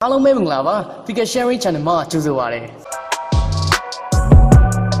အားလုံးပဲမင်္ဂလာပါ PK Sharing Channel မှာကြိုဆိုပါရစေ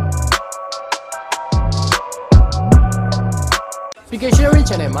PK Sharing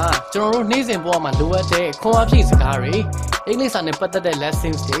Channel မှာကျွန်တော်တို့နေ့စဉ်ဘဝမှာလိုအပ်တဲ့ခွန်အားဖြည့်စကားတွေအင်္ဂလိပ်စာနဲ့ပတ်သက်တဲ့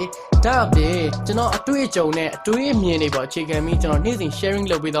lessons တွေဒါအပြင်ကျွန်တော်အတွေ့အကြုံနဲ့အတွေးအမြင်တွေပေါ်အခြေခံပြီးကျွန်တော်နေ့စဉ် sharing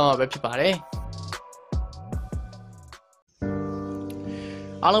လုပ်ပေးသွားမှာပဲဖြစ်ပါတယ်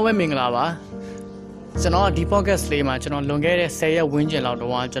အားလုံးပဲမင်္ဂလာပါကျွန်တော်ဒီ podcast လေးမှာကျွန်တော်လွန်ခဲ့တဲ့10ရက်ဝန်းကျင်လောက်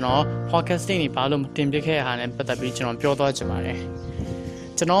တော့ကျွန်တော် podcasting တွေဘာလို့မတင်ပြခဲ့ရတာနဲ့ပတ်သက်ပြီးကျွန်တော်ပြောသွားချင်ပါတယ်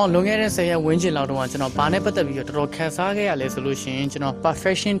ကျွန်တော်လွန်ခဲ့တဲ့10ရက်ဝန်းကျင်လောက်တော့ကျွန်တော်ဘာနဲ့ပတ်သက်ပြီးတော့တော်တော်ခန်းစားခဲ့ရလဲဆိုလို့ရှိရင်ကျွန်တော်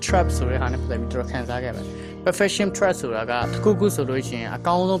perfection trap ဆိုတဲ့ဟာနဲ့ပတ်သက်ပြီးတော်တော်ခန်းစားခဲ့ပါတယ် perfection trap ဆိုတာကတစ်ခုခုဆိုလို့ရှိရင်အ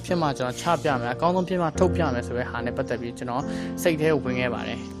ကောင်းဆုံးဖြစ်မှကျွန်တော်ချပြမယ်အကောင်းဆုံးဖြစ်မှထုတ်ပြမယ်ဆိုတဲ့ဟာနဲ့ပတ်သက်ပြီးကျွန်တော်စိတ်ထဲကိုဝင်ခဲ့ပါတ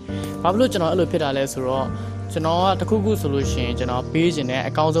ယ်ဘာဖြစ်လို့ကျွန်တော်အဲ့လိုဖြစ်တာလဲဆိုတော့ကျွန်တော်ကတခုခုဆိုလို့ရှိရင်ကျွန်တော်ပေးခြင်းနဲ့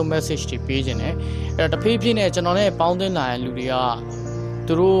အကောင်းဆုံး message တွေပေးခြင်းနဲ့အဲ့တော့တဖြည်းဖြည်းနဲ့ကျွန်တော်နဲ့ပေါင်းသင်းလာတဲ့လူတွေက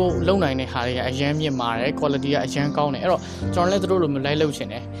သူတို့လုံနိုင်တဲ့ဟာတွေကအရန်မြင့်မာတယ် quality ကအရန်ကောင်းတယ်အဲ့တော့ကျွန်တော်လည်းသူတို့လိုမျိုးလိုက်လုပ်ချင်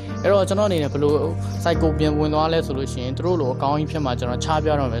တယ်အဲ့တော့ကျွန်တော်အနေနဲ့ဘယ်လို psycho ပြန်ဝင်သွားလဲဆိုလို့ရှိရင်သူတို့လိုအကောင်းကြီးဖြစ်မှကျွန်တော်ချပြ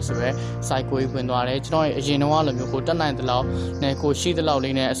တော့မယ်ဆိုရဲ psycho ဝင်သွားတယ်ကျွန်တော်ရဲ့အရင်တော့လိုမျိုးကိုတက်နိုင်တဲ့လောက်နဲ့ကိုရှိတဲ့လောက်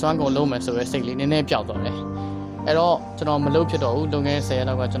လေးနဲ့အစွမ်းကုန်လုံးမယ်ဆိုရဲစိတ်လေးနည်းနည်းပျောက်သွားတယ်အဲ့တော့ကျွန်တော်မလုပ်ဖြစ်တော့ဘူးလုပ်ငန်း10ရက်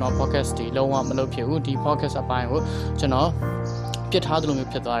လောက်ကကျွန်တော် podcast တွေလုံးဝမလုပ်ဖြစ်ဘူးဒီ podcast အပိုင်းကိုကျွန်တော်ပြစ်ထားသလို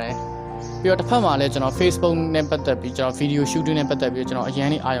မျိုးဖြစ်သွားတယ်ပြီးတော့တစ်ဖက်မှာလည်းကျွန်တော် Facebook နဲ့ပတ်သက်ပြီးကျွန်တော် video shooting နဲ့ပတ်သက်ပြီးကျွန်တော်အရန်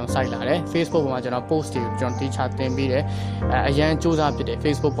လေးအာရုံစိုက်လာတယ် Facebook ပေါ်မှာကျွန်တော် post တွေကျွန်တော်တေချာတင်ပေးတယ်အရန်စူးစမ်းဖြစ်တယ်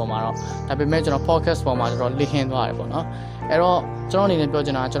Facebook ပေါ်မှာတော့ဒါပေမဲ့ကျွန်တော် podcast ပေါ်မှာကျွန်တော်လစ်ဟင်းသွားတယ်ပေါ့နော်အဲ့တော့ကျွန်တော်အနေနဲ့ပြောချ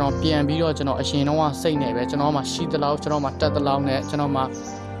င်တာကျွန်တော်ပြန်ပြီးတော့ကျွန်တော်အရင်တော့စိတ်နေပဲကျွန်တော်မှရှိသလောက်ကျွန်တော်မှတက်သလောက်နဲ့ကျွန်တော်မှ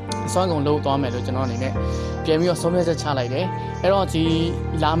အစွမ်းကုန်လုပ်သွားမယ်လို့ကျွန်တော်အနေနဲ့ပြန်ပြီးတော့ဆုံးဖြတ်ချက်ချလိုက်တယ်အဲ့တော့ဒီ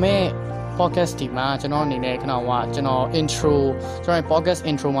လာမဲ့ podcast ဒီမှာကျွန်တော်အနေနဲ့ခဏကကျွန်တော် intro ကျွန်တော်ရဲ့ podcast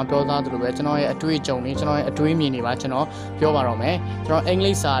intro မှာပြောသားသလိုပဲကျွန်တော်ရဲ့အတွေ့အကြုံတွေကျွန်တော်ရဲ့အတွေးအမြင်တွေပါကျွန်တော်ပြောပါတော့မယ်ကျွန်တော်အင်္ဂ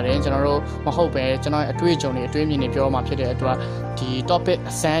လိပ်စာရင်ကျွန်တော်တို့မဟုတ်ပဲကျွန်တော်ရဲ့အတွေ့အကြုံတွေအတွေးအမြင်တွေပြောမှာဖြစ်တဲ့အတွက်ဒီ topic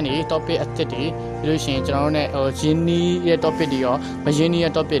အစမ်းတွေ topic အသစ်တွေပြီးလို့ရှိရင်ကျွန်တော်တို့ ਨੇ ရင်းနှီးရဲ့ topic တွေရောမရင်းနှီး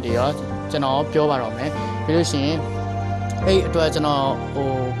ရဲ့ topic တွေရောကျွန်တော်ပြောပါတော့မယ်ပြီးလို့ရှိရင်အဲ့အတွက်ကျွန်တော်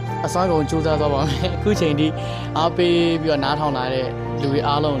အစွမ်းကုန်ကြိုးစားသွားပါမယ်အခုချိန်ထိအားပေးပြီးတော့နားထောင်လာတဲ့လူတွေ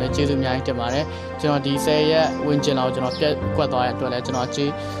အားလုံးလည်းကျေးဇူးအများကြီးတင်ပါတယ်ကျွန်တော်ဒီ10ရက်ဝန်းကျင်လောက်ကျွန်တော်ပြတ်ကွက်သွားတဲ့အတွက်လည်းကျွန်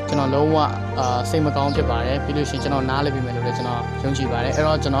တော်လုံးဝစိတ်မကောင်းဖြစ်ပါတယ်ပြီးလို့ရှိရင်ကျွန်တော်နားလည်ပြီးမယ်လို့လည်းကျွန်တော်ယုံကြည်ပါတယ်အဲ့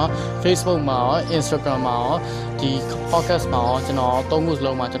တော့ကျွန်တော် Facebook မှာရော Instagram မှာရောဒီ podcast မှာရောကျွန်တော်3ခုစ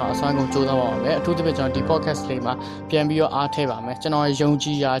လုံးမှာကျွန်တော်အစွမ်းကုန်ကြိုးစားပါမယ်အထူးသဖြင့်ကျွန်တော်ဒီ podcast လေးမှာပြန်ပြီးတော့အားထည့်ပါမယ်ကျွန်တော်ယုံကြ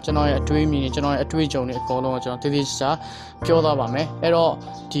ည်ရာကျွန်တော်ရဲ့အတွေးအမြင်တွေကျွန်တော်ရဲ့အတွေ့အကြုံတွေအကုန်လုံးကိုကျွန်တော်တည်တည်ချာပြောသွားပါမယ်အဲ့တော့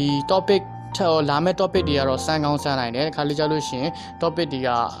ဒီ topicလာမယ့် topic တွေကတော့စမ်းကောင်းစမ်းနိုင်တယ်ခါလေးကြလို့ရှိရင် topic တွေက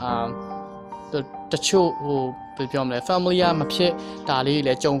တချို့ဘယ်ပြောမလဲ family မဖြစ်ဒါလေးလ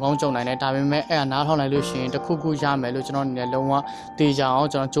ည်းကြုံကောင်းကြုံနိုင်တယ်ဒါပေမဲ့အဲ့ဒါနားထောင်လိုက်လို့ရှိရင်တခုခုရမယ်လို့ကျွန်တော်အနေနဲ့လုံးဝတေချာအောင်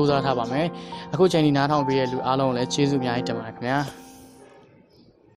ကျွန်တော်စူးစမ်းထားပါမယ်အခုချိန်ဒီနားထောင်ပေးတဲ့လူအားလုံးကိုလည်းကျေးဇူးအများကြီးတင်ပါတယ်ခင်ဗျာ